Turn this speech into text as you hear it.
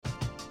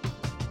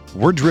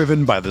We're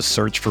driven by the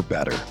search for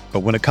better. But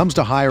when it comes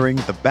to hiring,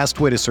 the best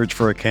way to search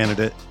for a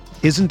candidate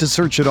isn't to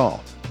search at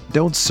all.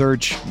 Don't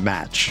search,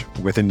 match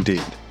with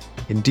Indeed.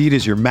 Indeed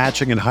is your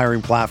matching and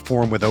hiring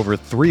platform with over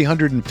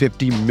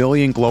 350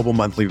 million global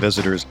monthly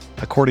visitors,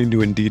 according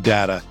to Indeed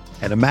data,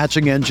 and a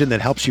matching engine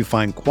that helps you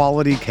find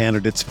quality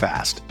candidates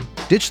fast.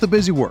 Ditch the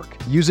busy work.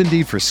 Use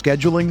Indeed for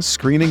scheduling,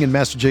 screening, and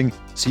messaging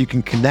so you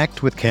can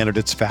connect with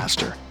candidates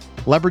faster.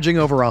 Leveraging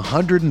over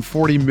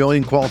 140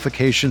 million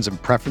qualifications and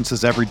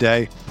preferences every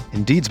day,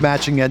 Indeed's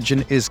matching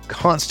engine is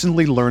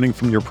constantly learning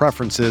from your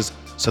preferences,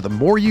 so the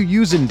more you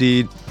use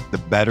Indeed, the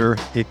better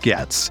it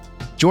gets.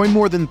 Join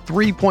more than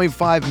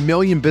 3.5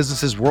 million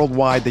businesses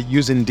worldwide that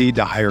use Indeed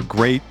to hire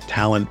great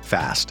talent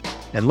fast.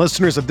 And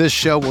listeners of this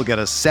show will get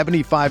a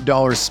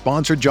 $75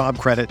 sponsored job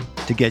credit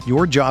to get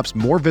your jobs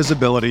more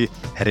visibility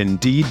at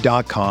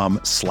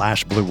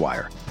Indeed.com/Blue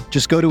Wire.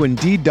 Just go to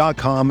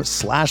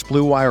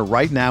Indeed.com/Blue Wire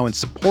right now and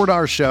support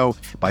our show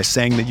by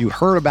saying that you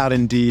heard about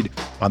Indeed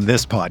on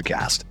this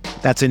podcast.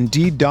 That's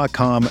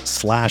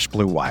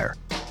Indeed.com/Blue Wire.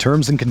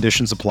 Terms and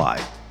conditions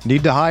apply.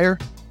 Need to hire?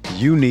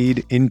 You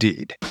need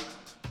Indeed.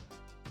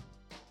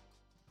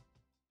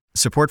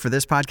 Support for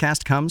this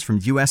podcast comes from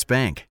U.S.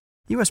 Bank.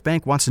 U.S.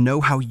 Bank wants to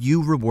know how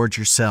you reward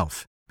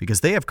yourself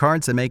because they have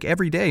cards that make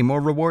every day more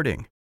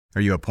rewarding.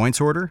 Are you a points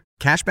hoarder,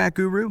 cashback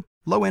guru,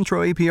 low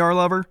intro APR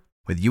lover?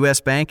 With U.S.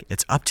 Bank,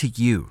 it's up to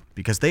you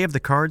because they have the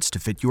cards to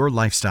fit your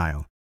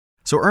lifestyle.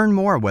 So earn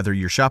more whether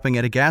you're shopping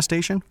at a gas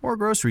station or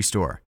grocery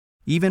store,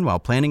 even while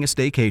planning a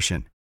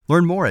staycation.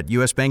 Learn more at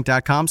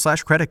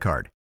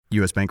usbank.com/creditcard.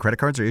 U.S. Bank credit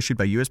cards are issued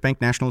by U.S.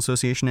 Bank National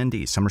Association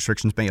ND. Some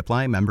restrictions may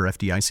apply. Member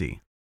FDIC.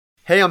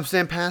 Hey, I'm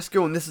Sam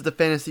Pasco, and this is the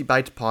Fantasy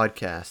Bites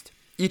podcast.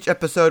 Each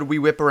episode, we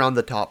whip around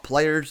the top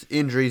players,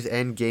 injuries,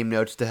 and game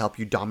notes to help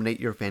you dominate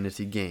your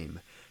fantasy game.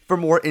 For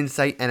more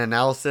insight and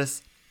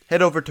analysis,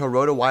 head over to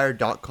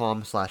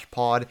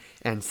rotowire.com/pod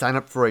and sign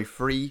up for a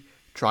free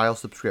trial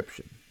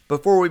subscription.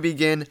 Before we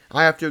begin,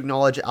 I have to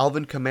acknowledge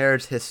Alvin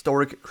Kamara's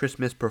historic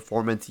Christmas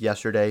performance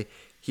yesterday.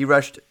 He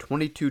rushed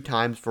 22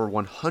 times for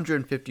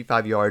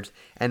 155 yards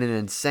and an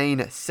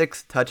insane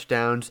 6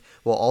 touchdowns,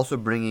 while also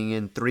bringing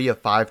in 3 of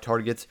 5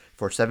 targets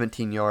for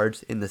 17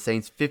 yards in the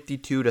Saints'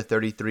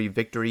 52-33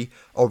 victory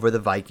over the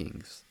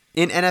Vikings.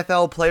 In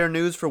NFL player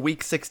news for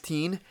Week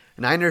 16,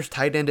 Niners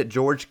tight end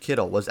George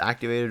Kittle was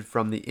activated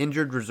from the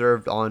injured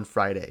reserve on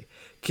Friday.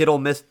 Kittle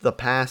missed the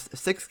past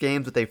 6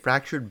 games with a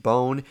fractured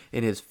bone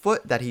in his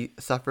foot that he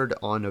suffered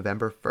on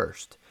November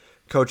 1st.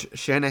 Coach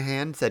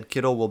Shanahan said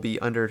Kittle will be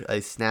under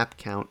a snap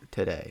count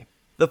today.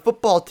 The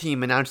football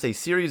team announced a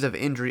series of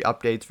injury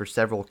updates for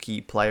several key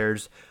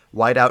players.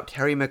 Wideout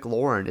Terry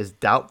McLaurin is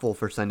doubtful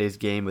for Sunday's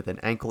game with an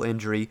ankle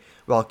injury,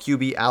 while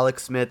QB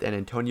Alex Smith and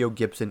Antonio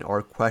Gibson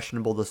are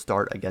questionable to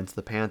start against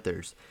the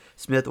Panthers.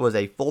 Smith was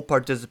a full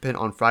participant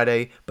on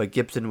Friday, but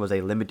Gibson was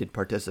a limited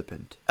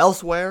participant.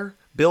 Elsewhere,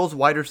 Bills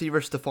wide receiver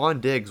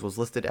Stephon Diggs was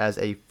listed as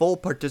a full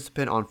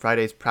participant on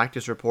Friday's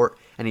practice report,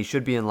 and he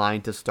should be in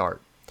line to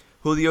start.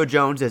 Julio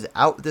Jones is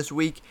out this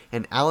week,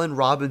 and Allen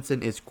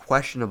Robinson is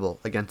questionable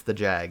against the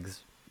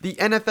Jags. The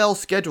NFL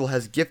schedule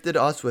has gifted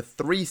us with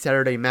 3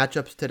 Saturday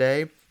matchups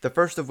today, the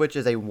first of which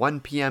is a 1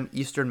 p.m.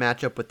 Eastern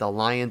matchup with the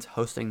Lions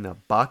hosting the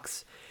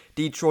Bucks.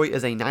 Detroit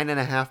is a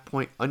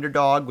 9.5-point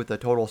underdog with a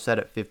total set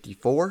at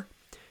 54.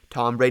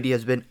 Tom Brady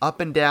has been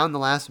up and down the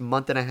last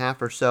month and a half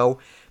or so,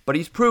 but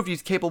he's proved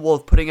he's capable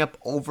of putting up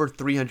over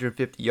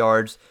 350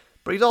 yards,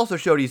 but he's also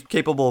showed he's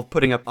capable of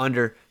putting up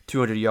under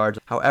 200 yards.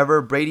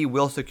 However, Brady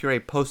will secure a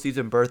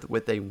postseason berth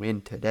with a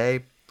win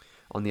today.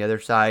 On the other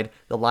side,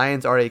 the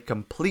Lions are a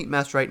complete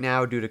mess right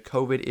now due to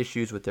COVID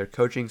issues with their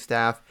coaching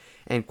staff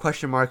and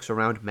question marks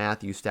around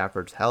Matthew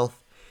Stafford's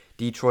health.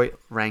 Detroit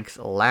ranks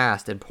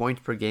last in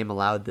points per game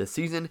allowed this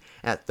season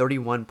at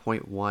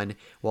 31.1,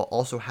 while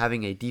also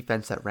having a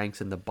defense that ranks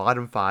in the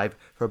bottom 5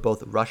 for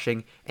both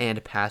rushing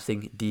and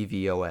passing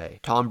DVOA.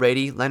 Tom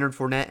Brady, Leonard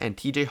Fournette, and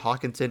TJ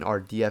Hawkinson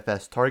are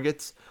DFS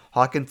targets.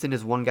 Hawkinson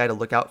is one guy to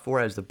look out for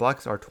as the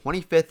Bucs are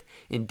 25th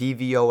in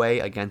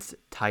DVOA against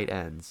tight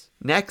ends.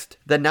 Next,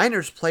 the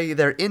Niners play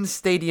their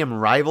in-stadium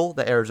rival,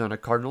 the Arizona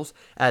Cardinals,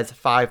 as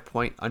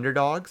 5-point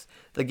underdogs.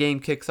 The game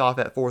kicks off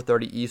at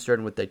 4:30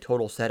 Eastern with a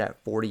total set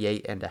at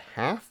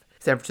 48.5.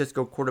 San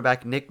Francisco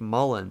quarterback Nick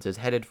Mullins is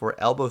headed for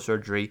elbow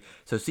surgery,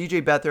 so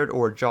CJ Beathard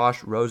or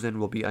Josh Rosen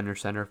will be under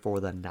center for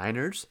the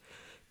Niners.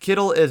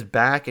 Kittle is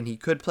back, and he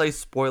could play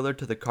spoiler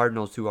to the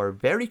Cardinals, who are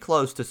very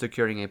close to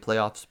securing a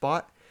playoff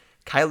spot.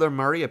 Kyler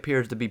Murray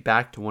appears to be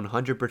back to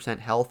 100%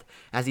 health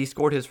as he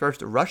scored his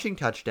first rushing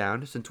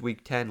touchdown since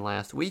Week 10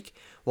 last week,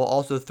 while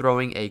also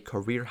throwing a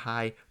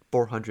career-high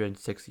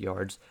 406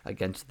 yards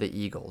against the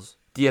Eagles.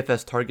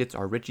 DFS targets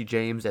are Richie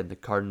James and the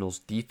Cardinals'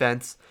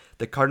 defense.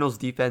 The Cardinals'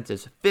 defense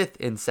is 5th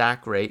in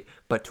sack rate,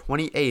 but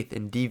 28th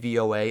in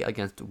DVOA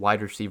against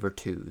wide receiver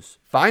 2s.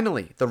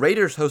 Finally, the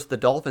Raiders host the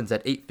Dolphins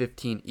at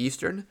 8:15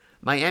 Eastern.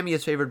 Miami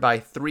is favored by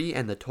 3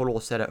 and the total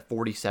is set at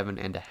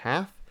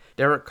 47.5.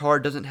 Derek Carr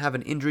doesn't have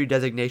an injury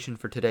designation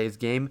for today's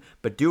game,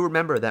 but do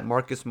remember that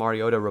Marcus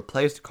Mariota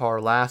replaced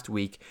Carr last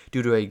week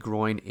due to a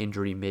groin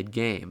injury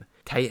mid-game.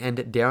 Tight end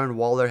Darren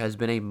Waller has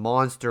been a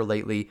monster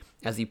lately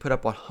as he put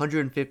up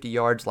 150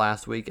 yards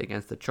last week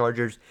against the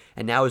Chargers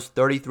and now is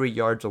 33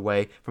 yards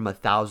away from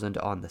 1,000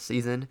 on the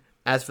season.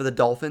 As for the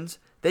Dolphins,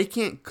 they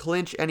can't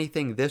clinch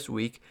anything this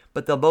week,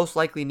 but they'll most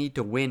likely need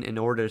to win in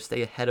order to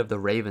stay ahead of the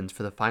Ravens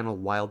for the final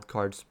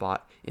wildcard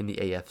spot in the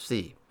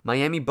AFC.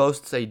 Miami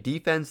boasts a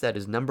defense that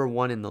is number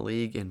 1 in the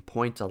league in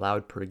points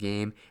allowed per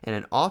game, and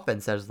an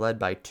offense that is led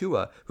by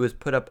Tua, who has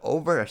put up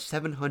over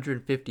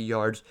 750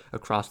 yards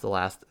across the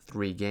last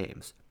 3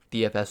 games.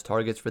 DFS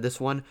targets for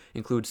this one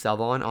include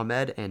Salvon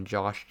Ahmed and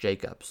Josh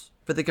Jacobs.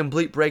 For the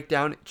complete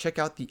breakdown, check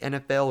out the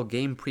NFL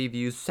Game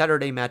Previews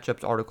Saturday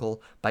Matchups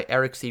article by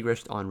Eric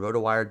Segrist on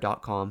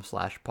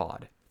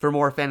rotowire.com/pod. For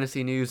more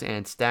fantasy news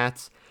and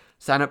stats,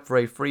 sign up for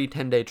a free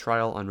 10-day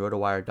trial on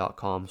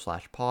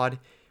rotowire.com/pod.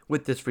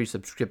 With this free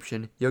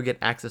subscription, you'll get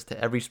access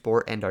to every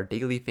sport and our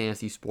daily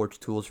fantasy sports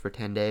tools for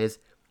 10 days.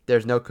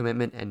 There's no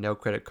commitment and no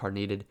credit card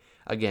needed.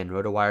 Again,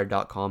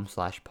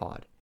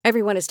 rotowire.com/pod.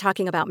 Everyone is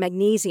talking about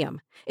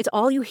magnesium. It's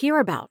all you hear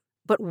about.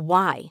 But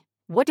why?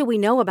 What do we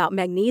know about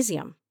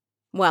magnesium?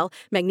 Well,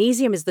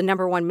 magnesium is the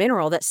number 1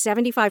 mineral that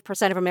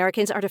 75% of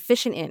Americans are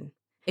deficient in.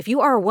 If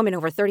you are a woman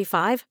over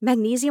 35,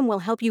 magnesium will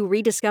help you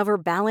rediscover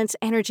balance,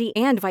 energy,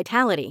 and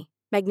vitality.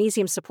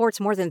 Magnesium supports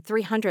more than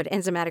 300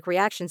 enzymatic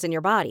reactions in your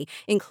body,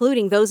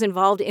 including those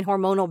involved in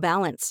hormonal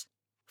balance.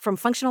 From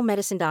functional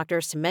medicine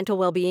doctors to mental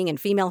well-being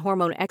and female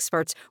hormone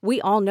experts,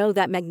 we all know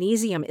that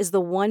magnesium is the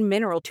one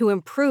mineral to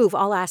improve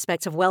all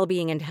aspects of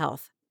well-being and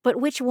health. But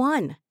which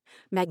one?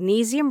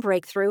 Magnesium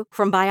Breakthrough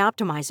from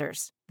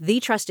Bioptimizers, the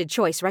trusted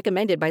choice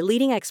recommended by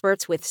leading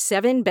experts with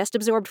 7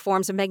 best-absorbed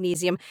forms of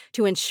magnesium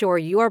to ensure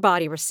your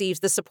body receives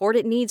the support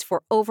it needs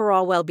for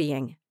overall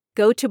well-being.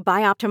 Go to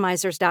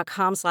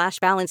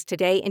bioptimizers.com/balance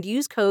today and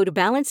use code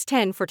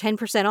BALANCE10 for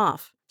 10%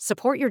 off.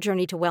 Support your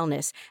journey to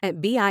wellness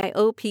at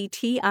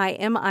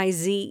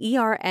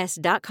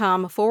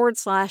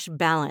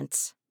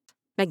bioptimizers.com/balance.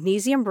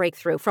 Magnesium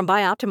Breakthrough from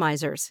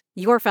Bioptimizers,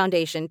 your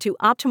foundation to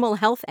optimal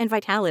health and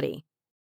vitality.